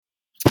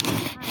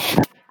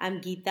I'm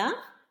Geeta.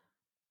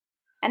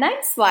 And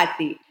I'm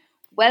Swati.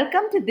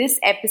 Welcome to this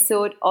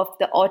episode of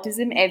the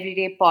Autism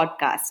Everyday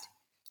podcast.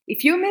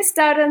 If you missed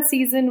out on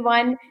season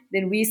 1,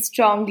 then we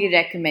strongly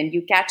recommend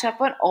you catch up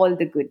on all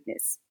the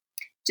goodness.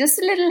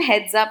 Just a little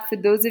heads up for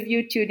those of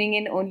you tuning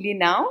in only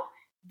now,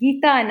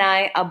 Geeta and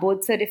I are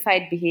both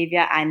certified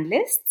behavior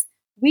analysts.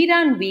 We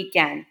run We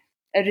Can,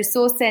 a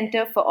resource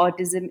center for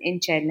autism in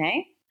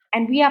Chennai,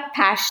 and we are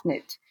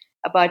passionate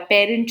about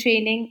parent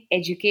training,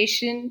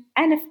 education,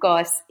 and of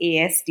course,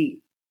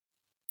 ASD.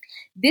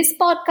 This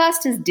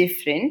podcast is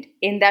different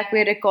in that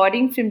we're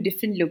recording from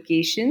different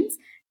locations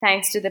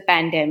thanks to the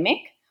pandemic.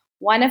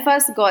 One of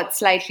us got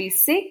slightly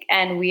sick,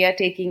 and we are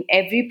taking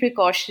every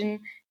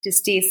precaution to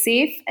stay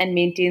safe and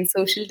maintain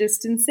social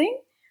distancing.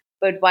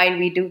 But while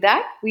we do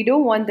that, we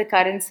don't want the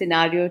current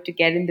scenario to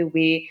get in the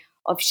way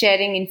of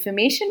sharing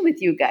information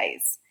with you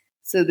guys.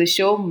 So the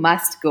show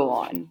must go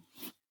on.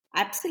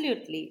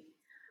 Absolutely.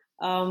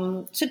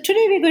 So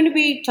today we're going to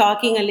be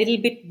talking a little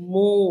bit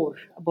more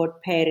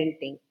about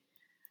parenting.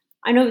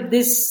 I know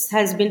this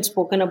has been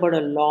spoken about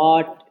a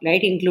lot,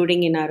 right,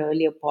 including in our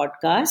earlier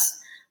podcasts.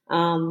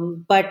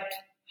 But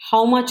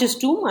how much is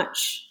too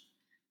much?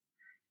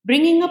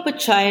 Bringing up a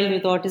child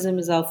with autism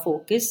is our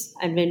focus.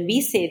 And when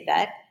we say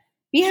that,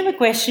 we have a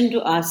question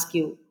to ask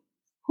you.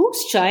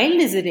 Whose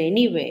child is it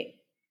anyway?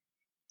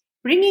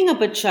 Bringing up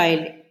a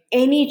child,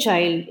 any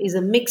child, is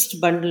a mixed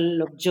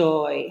bundle of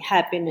joy,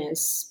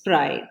 happiness,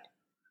 pride,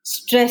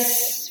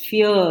 stress,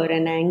 fear,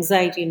 and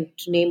anxiety,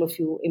 to name a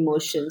few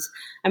emotions.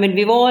 I mean,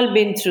 we've all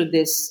been through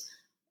this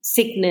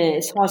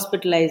sickness,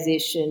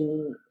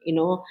 hospitalization,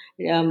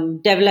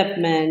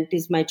 development.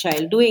 Is my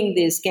child doing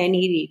this? Can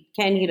he read?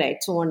 Can he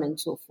write? So on and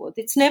so forth.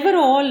 It's never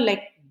all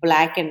like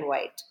black and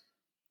white.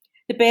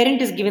 The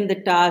parent is given the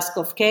task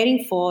of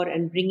caring for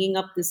and bringing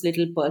up this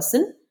little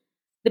person.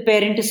 The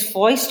parent is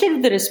foisted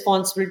with the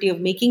responsibility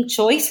of making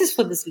choices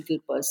for this little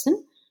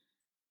person,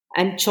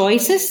 and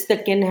choices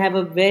that can have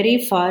a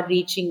very far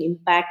reaching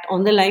impact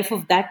on the life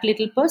of that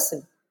little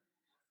person.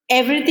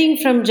 Everything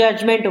from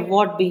judgment of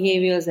what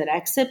behaviors are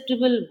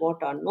acceptable,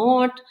 what are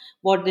not,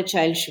 what the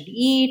child should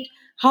eat,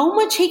 how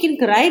much he can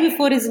cry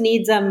before his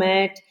needs are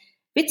met,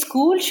 which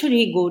school should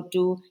he go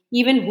to,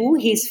 even who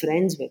he's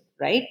friends with,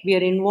 right? We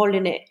are involved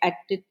in it at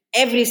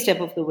every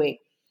step of the way.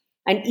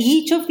 And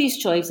each of these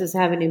choices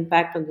have an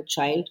impact on the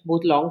child,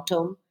 both long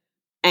term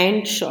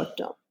and short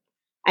term.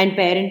 And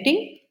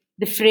parenting,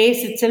 the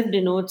phrase itself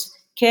denotes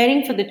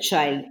caring for the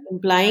child,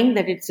 implying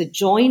that it's a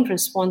joint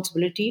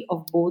responsibility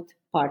of both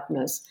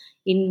partners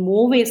in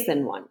more ways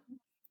than one.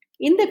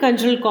 In the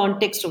cultural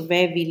context of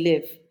where we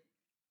live,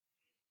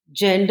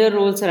 gender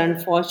roles are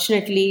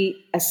unfortunately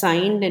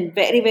assigned and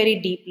very, very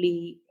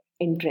deeply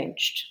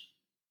entrenched.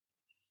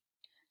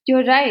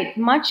 You're right.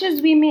 Much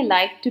as we may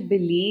like to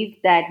believe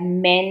that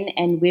men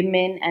and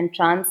women and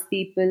trans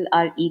people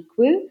are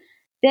equal,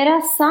 there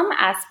are some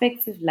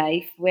aspects of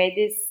life where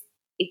this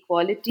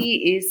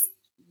equality is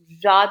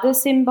rather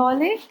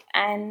symbolic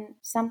and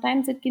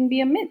sometimes it can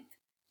be a myth.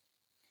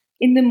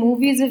 In the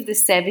movies of the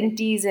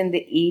 70s and the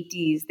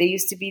 80s, there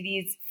used to be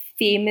these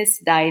famous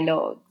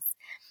dialogues.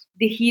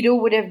 The hero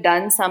would have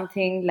done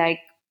something like,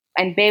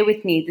 and bear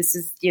with me, this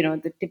is,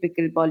 the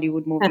typical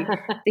Bollywood movie.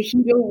 The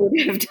hero would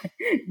have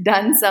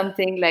done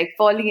something like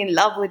falling in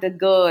love with a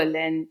girl,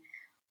 and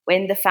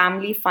when the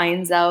family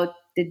finds out,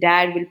 the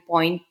dad will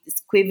point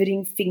this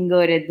quivering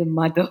finger at the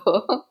mother.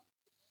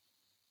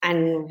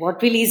 And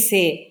what will he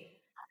say?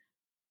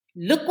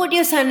 Look what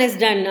your son has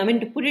done. I mean,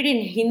 to put it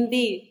in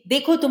Hindi,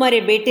 देखो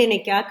तुम्हारे बेटे ने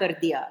क्या कर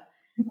दिया.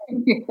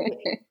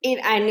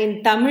 And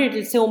in Tamil, it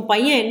will say, உன்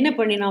பையன் என்ன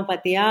பண்ணினான்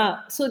பாத்தியா?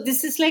 So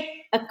this is like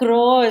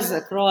across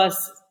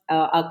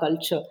our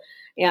culture.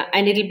 Yeah,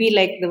 and it'll be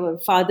like the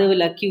father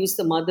will accuse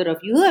the mother of,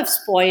 you have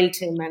spoiled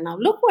him, and now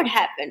look what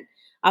happened.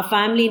 Our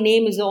family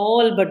name is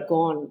all but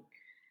gone.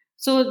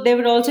 So there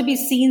would also be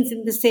scenes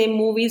in the same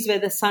movies where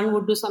the son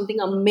would do something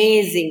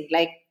amazing,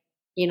 like,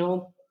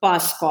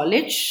 pass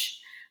college,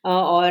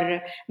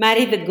 or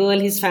marry the girl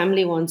his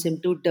family wants him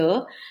to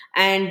do.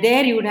 And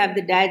there you would have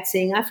the dad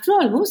saying, after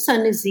all, whose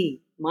son is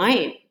he?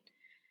 Mine.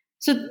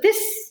 So this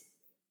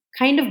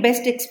kind of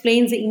best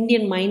explains the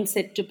Indian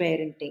mindset to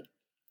parenting.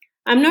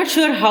 I'm not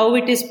sure how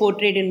it is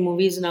portrayed in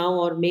movies now,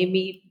 or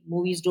maybe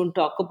movies don't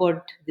talk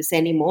about this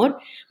anymore.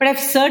 But I've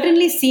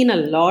certainly seen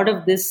a lot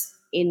of this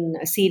in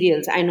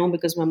serials. I know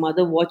because my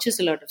mother watches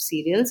a lot of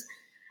serials,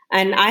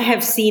 and I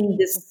have seen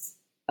this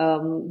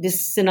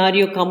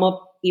scenario come up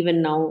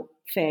even now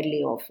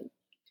fairly often.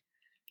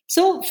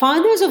 So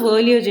fathers of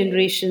earlier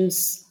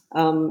generations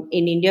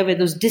in India were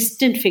those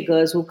distant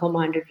figures who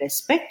commanded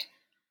respect,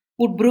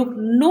 would brook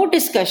no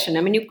discussion.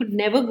 I mean, you could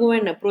never go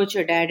and approach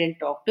your dad and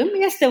talk to him.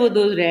 Yes, there were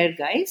those rare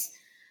guys.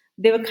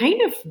 They were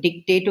kind of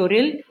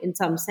dictatorial in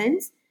some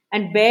sense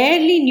and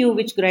barely knew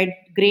which grade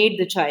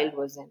the child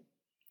was in.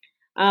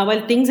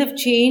 While things have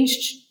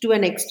changed to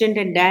an extent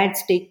and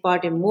dads take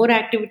part in more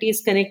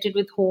activities connected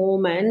with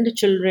home and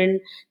children,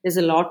 there's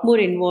a lot more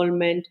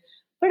involvement.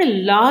 But a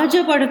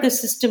larger part of the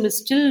system is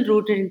still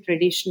rooted in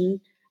tradition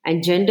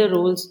and gender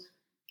roles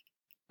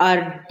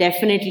are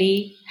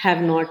definitely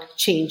have not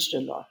changed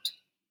a lot.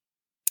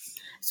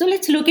 So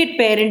let's look at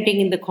parenting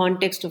in the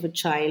context of a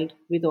child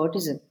with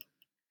autism.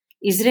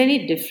 Is it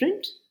any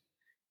different?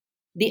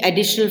 The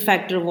additional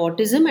factor of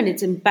autism and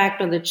its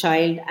impact on the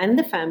child and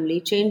the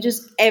family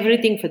changes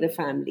everything for the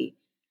family.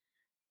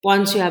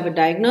 Once you have a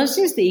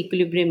diagnosis, the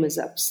equilibrium is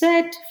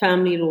upset,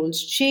 family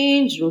roles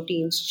change,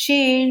 routines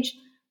change,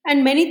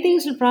 and many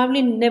things will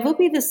probably never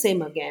be the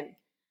same again.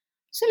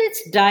 So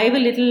let's dive a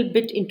little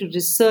bit into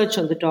research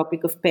on the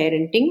topic of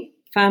parenting,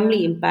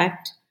 family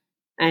impact,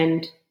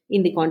 and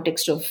in the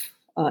context of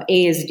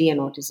ASD and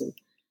autism.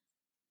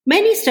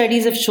 Many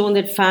studies have shown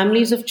that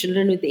families of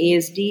children with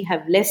ASD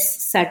have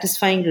less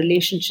satisfying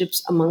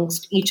relationships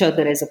amongst each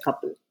other as a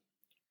couple.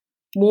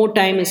 More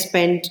time is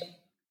spent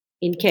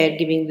in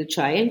caregiving the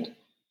child,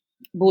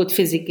 both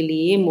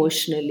physically,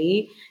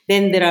 emotionally.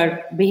 Then there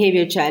are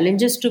behavior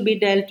challenges to be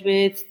dealt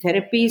with,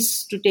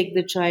 therapies to take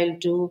the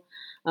child to.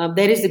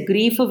 There is the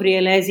grief of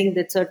realizing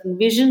that certain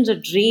visions or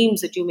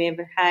dreams that you may have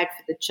had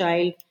for the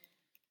child,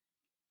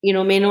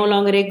 may no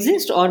longer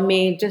exist or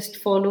may just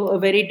follow a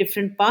very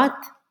different path.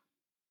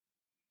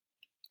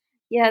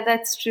 Yeah,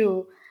 that's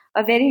true.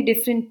 A very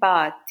different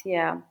path.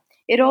 Yeah.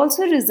 It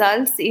also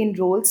results in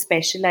role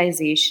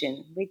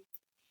specialization, with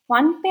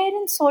one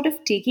parent sort of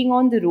taking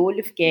on the role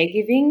of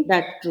caregiving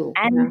That's true.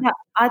 and Yeah. the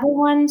other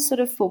one sort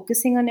of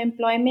focusing on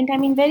employment. I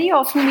mean, very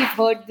often we've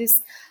heard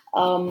this,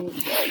 um,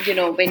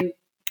 when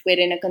we're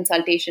in a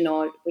consultation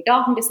or we're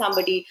talking to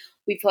somebody,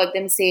 we've heard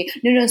them say,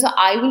 no, no, so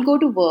I will go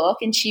to work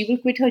and she will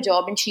quit her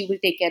job and she will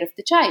take care of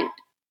the child.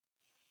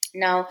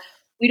 Now,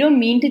 we don't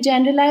mean to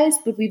generalize,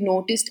 but we've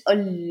noticed a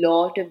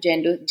lot of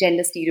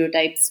gender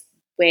stereotypes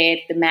where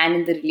the man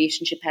in the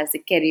relationship has a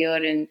career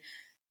and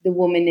the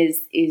woman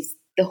is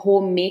the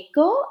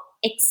homemaker,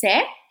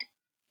 except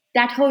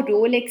that her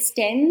role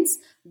extends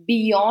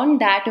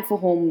beyond that of a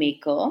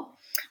homemaker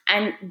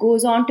and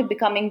goes on to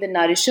becoming the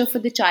nourisher for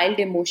the child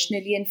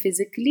emotionally and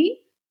physically,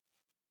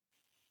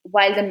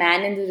 while the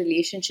man in the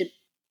relationship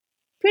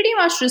pretty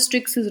much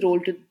restricts his role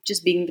to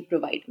just being the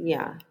provider.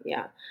 Yeah,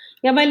 yeah,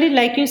 yeah. Well,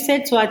 like you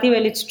said, Swati,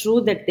 well, it's true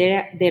that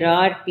there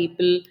are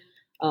people,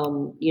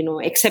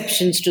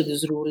 exceptions to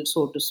this rule,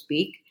 so to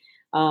speak.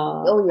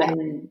 Oh, yeah.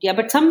 And yeah,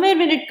 but somewhere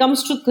when it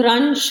comes to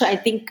crunch, I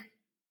think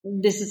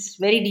this is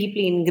very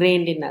deeply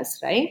ingrained in us,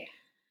 right?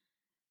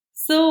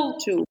 So,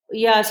 True.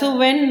 yeah, so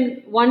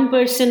when one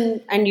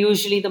person, and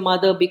usually the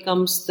mother,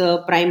 becomes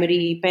the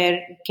primary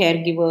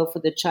caregiver for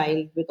the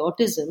child with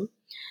autism,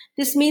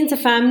 this means the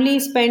family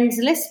spends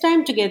less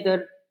time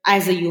together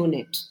as a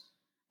unit,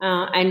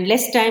 and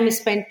less time is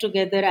spent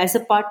together as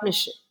a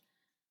partnership.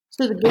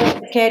 So the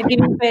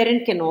caregiving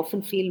parent can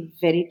often feel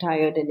very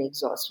tired and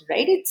exhausted,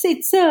 right? It's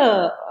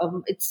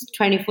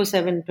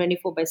 24/7,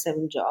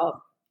 24/7 job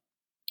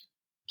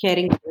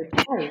caring for a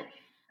child.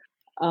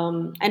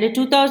 And a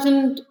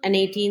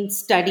 2018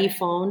 study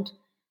found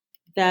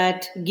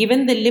that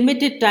given the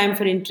limited time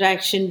for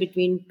interaction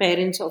between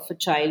parents of a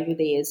child with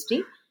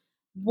ASD,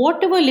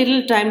 whatever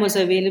little time was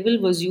available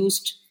was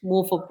used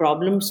more for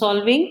problem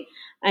solving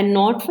and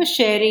not for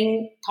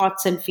sharing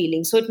thoughts and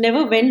feelings. So it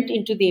never went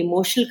into the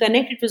emotional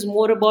connect. It was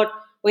more about,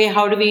 okay,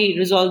 how do we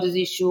resolve this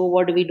issue?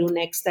 What do we do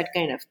next? That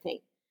kind of thing.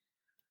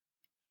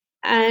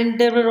 And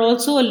there were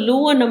also a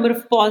lower number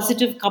of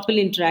positive couple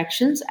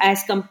interactions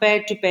as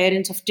compared to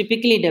parents of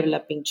typically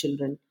developing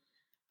children.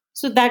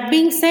 So, that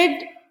being said,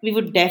 we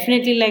would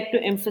definitely like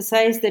to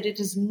emphasize that it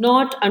is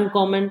not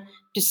uncommon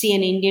to see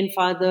an Indian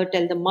father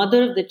tell the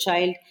mother of the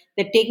child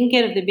that taking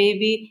care of the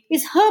baby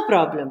is her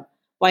problem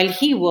while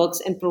he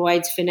works and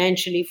provides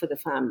financially for the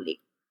family.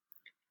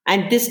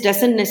 And this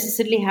doesn't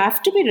necessarily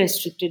have to be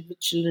restricted with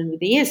children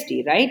with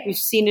ASD, right? We've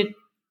seen it,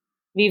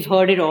 we've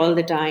heard it all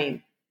the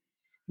time.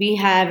 We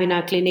have in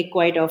our clinic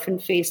quite often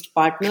faced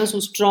partners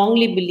who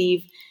strongly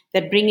believe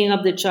that bringing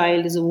up the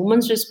child is a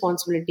woman's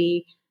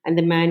responsibility and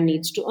the man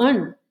needs to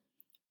earn.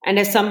 And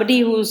as somebody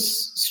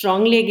who's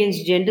strongly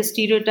against gender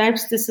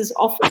stereotypes, this is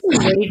often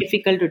very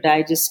difficult to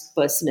digest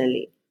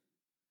personally.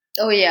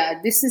 Oh yeah,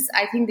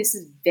 I think this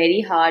is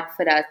very hard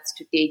for us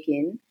to take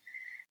in.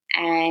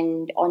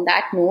 And on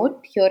that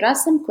note, here are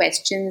some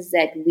questions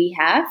that we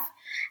have,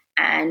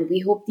 and we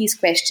hope these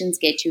questions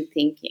get you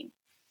thinking.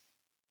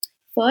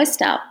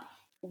 First up,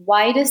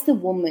 why does the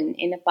woman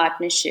in a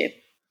partnership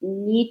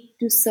need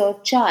to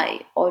serve chai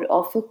or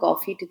offer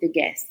coffee to the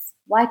guests?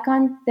 Why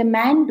can't the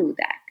man do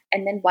that?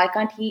 And then why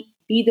can't he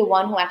be the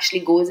one who actually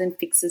goes and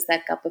fixes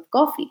that cup of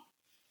coffee?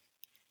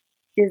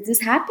 Does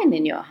this happen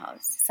in your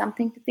house?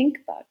 Something to think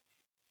about.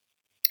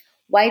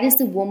 Why does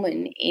the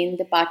woman in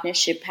the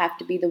partnership have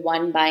to be the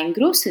one buying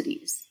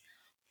groceries?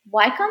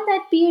 Why can't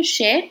that be a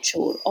shared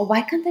chore? Or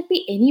why can't that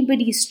be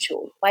anybody's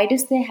chore? Why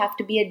does there have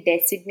to be a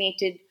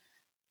designated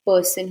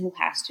person who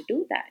has to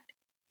do that?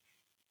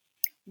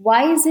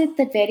 Why is it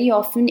that very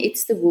often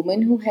it's the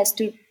woman who has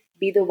to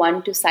be the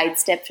one to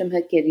sidestep from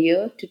her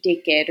career to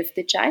take care of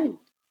the child?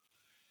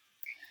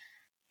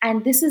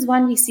 And this is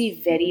one we see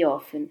very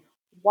often.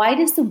 Why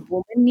does the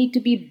woman need to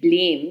be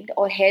blamed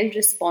or held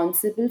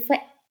responsible for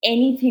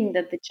anything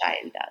that the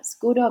child does,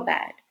 good or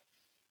bad?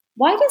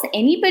 Why does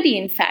anybody,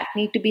 in fact,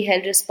 need to be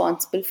held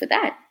responsible for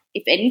that?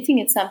 If anything,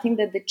 it's something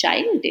that the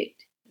child did,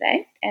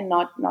 right? And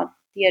not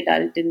the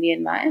adult in the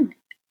environment.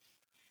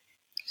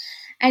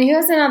 And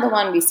here's another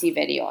one we see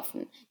very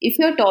often. If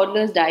your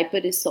toddler's diaper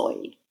is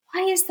soiled,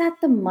 why is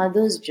that the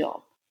mother's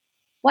job?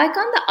 Why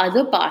can't the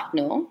other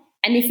partner,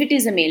 and if it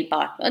is a male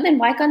partner, then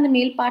why can't the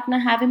male partner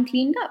have him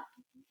cleaned up?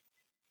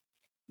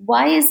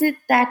 Why is it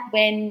that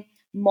when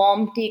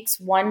mom takes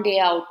one day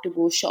out to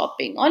go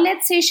shopping, or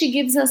let's say she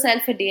gives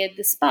herself a day at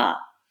the spa,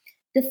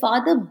 the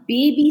father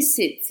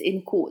babysits,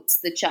 in quotes,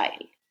 the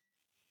child?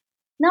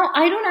 Now,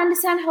 I don't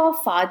understand how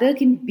a father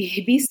can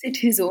babysit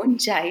his own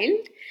child.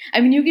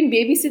 I mean, you can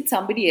babysit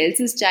somebody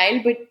else's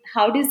child, but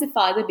how does the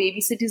father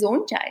babysit his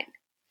own child?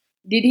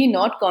 Did he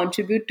not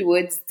contribute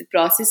towards the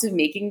process of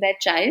making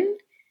that child?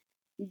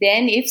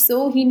 Then, if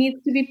so, he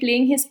needs to be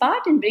playing his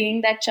part in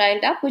bringing that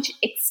child up, which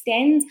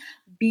extends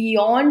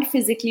beyond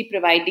physically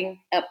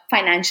providing,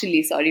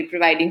 financially, sorry,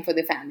 providing for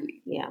the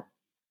family. Yeah.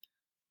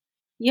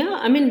 Yeah,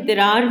 I mean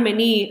there are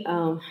many,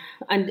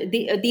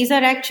 these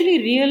are actually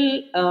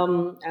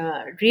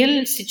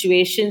real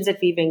situations that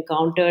we've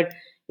encountered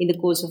in the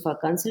course of our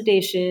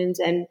consultations,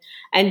 and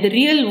the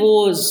real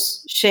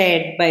woes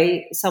shared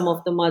by some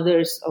of the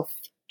mothers of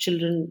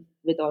children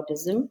with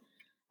autism,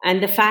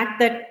 and the fact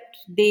that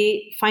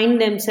they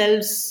find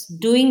themselves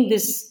doing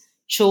this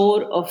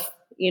chore of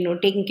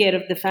taking care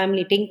of the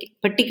family,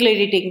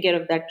 particularly taking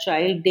care of that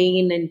child day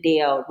in and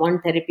day out,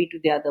 one therapy to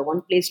the other,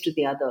 one place to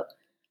the other,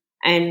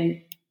 and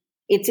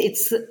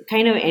it's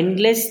kind of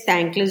endless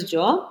thankless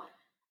job.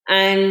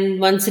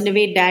 And once in a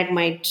way dad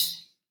might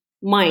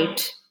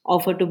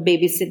offer to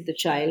babysit the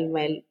child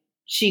while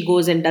she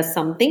goes and does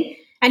something,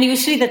 and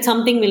usually that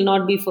something will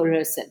not be for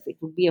herself, it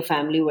would be a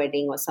family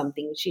wedding or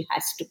something she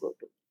has to go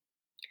to.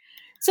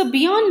 So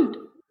beyond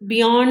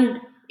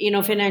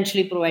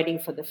financially providing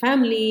for the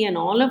family and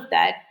all of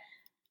that,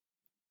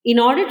 in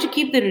order to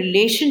keep the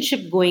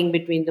relationship going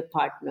between the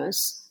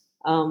partners,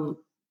 um,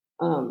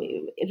 um,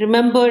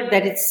 remember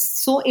that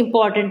it's so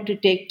important to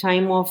take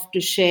time off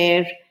to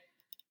share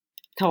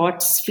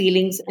thoughts,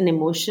 feelings, and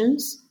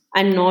emotions,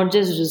 and not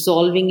just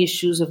resolving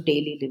issues of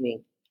daily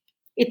living.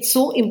 It's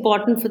so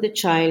important for the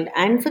child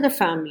and for the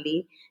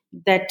family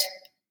that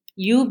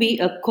you be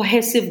a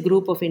cohesive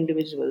group of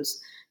individuals,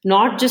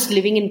 not just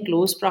living in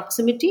close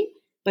proximity,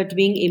 but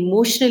being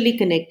emotionally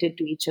connected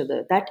to each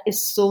other. That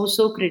is so,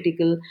 so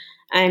critical.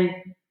 And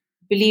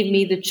believe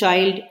me, the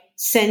child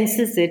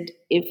senses it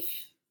if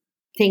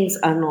things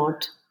are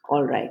not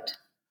all right.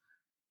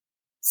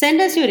 Send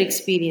us your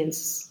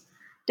experience.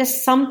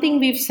 Does something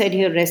we've said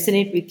here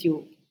resonate with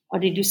you, or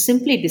did you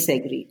simply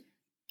disagree?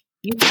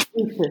 You can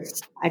reach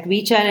us at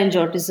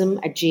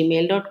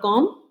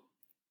wechallengeautism@gmail.com,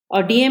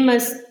 or DM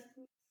us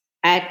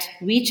at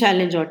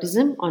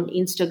wechallengeautism on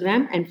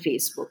Instagram and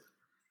Facebook.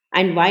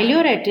 And while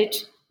you're at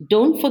it,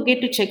 don't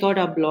forget to check out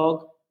our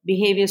blog,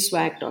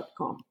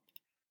 behaviorswag.com.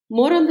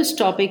 More on this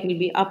topic will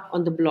be up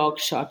on the blog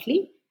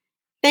shortly.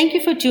 Thank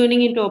you for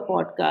tuning into our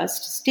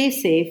podcast. Stay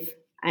safe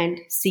and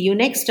see you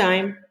next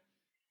time.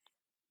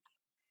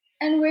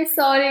 And we're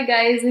sorry,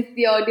 guys, if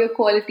the audio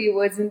quality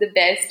wasn't the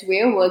best.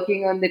 We're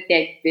working on the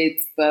tech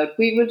bits, but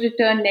we will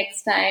return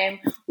next time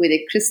with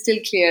a crystal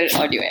clear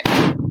audio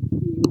episode.